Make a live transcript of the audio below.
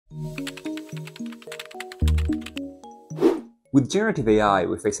With generative AI,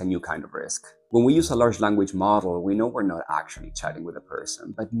 we face a new kind of risk. When we use a large language model, we know we're not actually chatting with a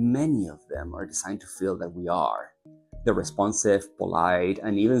person, but many of them are designed to feel that we are. They're responsive, polite,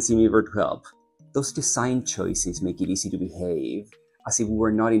 and even seem eager to help. Those design choices make it easy to behave as if we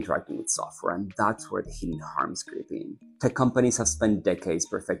were not interacting with software, and that's where the hidden harms creep in. Tech companies have spent decades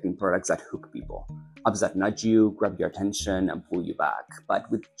perfecting products that hook people. Apps that nudge you, grab your attention, and pull you back.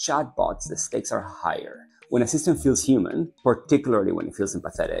 But with chatbots, the stakes are higher. When a system feels human, particularly when it feels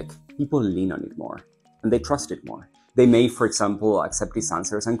empathetic, people lean on it more, and they trust it more. They may, for example, accept its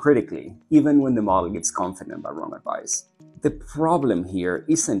answers uncritically, even when the model gives confident but wrong advice. The problem here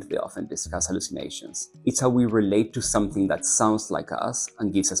isn't the often discussed hallucinations. It's how we relate to something that sounds like us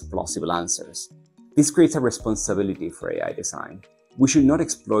and gives us plausible answers. This creates a responsibility for AI design. We should not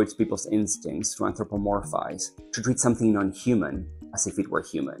exploit people's instincts to anthropomorphize, to treat something non-human as if it were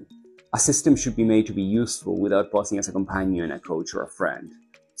human. A system should be made to be useful without posing as a companion, a coach, or a friend.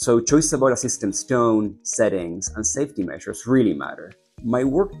 So choices about a system's tone, settings, and safety measures really matter. My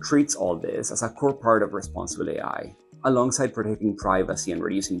work treats all this as a core part of responsible AI, alongside protecting privacy and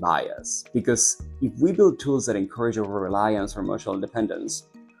reducing bias. Because if we build tools that encourage over-reliance or emotional dependence,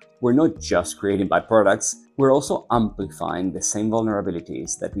 we're not just creating bad products, we're also amplifying the same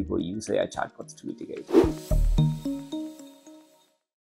vulnerabilities that people use AI chatbots to mitigate.